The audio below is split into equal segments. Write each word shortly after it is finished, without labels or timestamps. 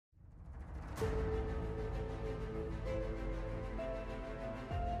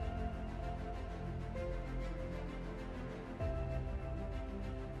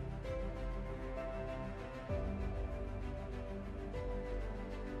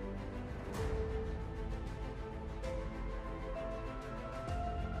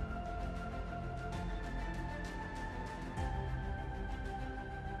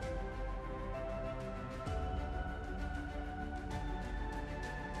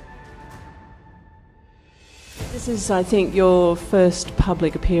This is, I think, your first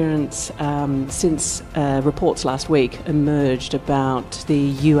public appearance since reports last week emerged about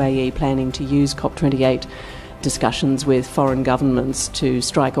the UAE planning to use COP28 discussions with foreign governments to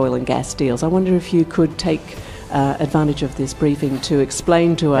strike oil and gas deals. I wonder if you could take advantage of this briefing to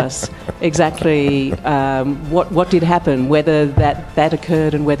explain to us exactly what did happen, whether that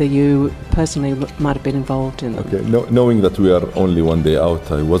occurred and whether you personally might have been involved in them. Okay, knowing that we are only one day out,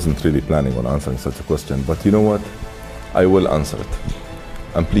 I wasn't really planning on answering such a question, but you know what? I will answer it.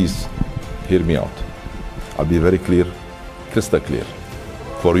 And please, hear me out. I'll be very clear, crystal clear,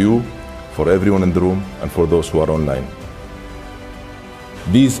 for you, for everyone in the room, and for those who are online.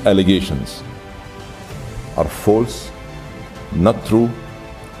 These allegations are false, not true,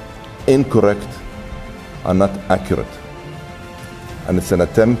 incorrect, and not accurate. And it's an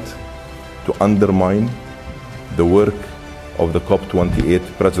attempt to undermine the work of the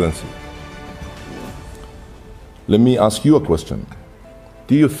COP28 presidency. Let me ask you a question.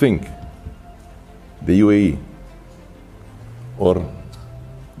 Do you think the UAE or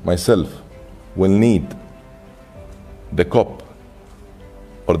myself will need the COP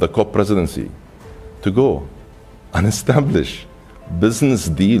or the COP presidency to go and establish business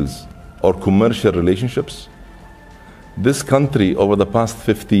deals or commercial relationships? This country over the past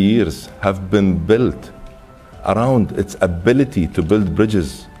 50 years have been built around its ability to build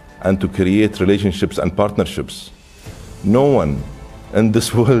bridges and to create relationships and partnerships. No one in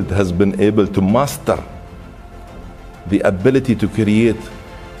this world has been able to master the ability to create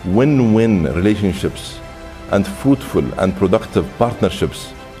win-win relationships and fruitful and productive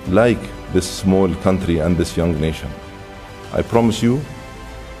partnerships like this small country and this young nation. I promise you,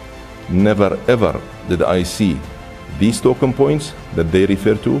 never ever did I see these talking points that they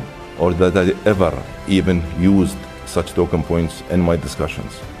refer to, or that I ever even used such talking points in my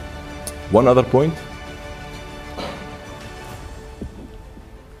discussions. One other point,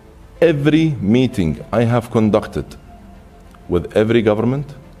 every meeting I have conducted with every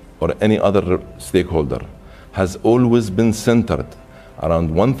government or any other stakeholder has always been centered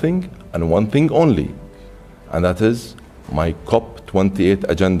around one thing and one thing only, and that is my COP28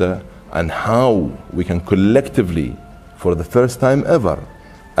 agenda and how we can collectively, for the first time ever,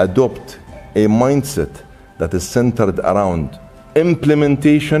 adopt a mindset that is centered around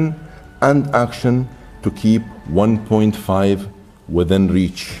implementation and action to keep 1.5 within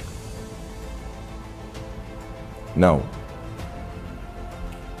reach. Now,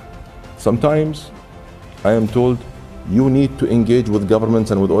 sometimes I am told you need to engage with governments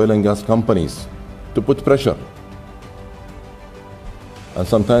and with oil and gas companies to put pressure. And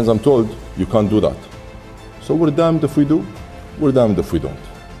sometimes I'm told you can't do that. So we're damned if we do, we're damned if we don't.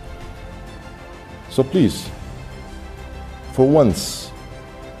 So please, for once,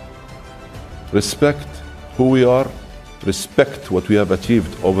 respect who we are, respect what we have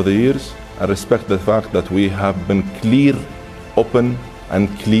achieved over the years, and respect the fact that we have been clear, open, and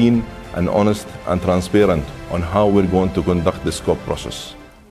clean, and honest and transparent on how we're going to conduct this COP process.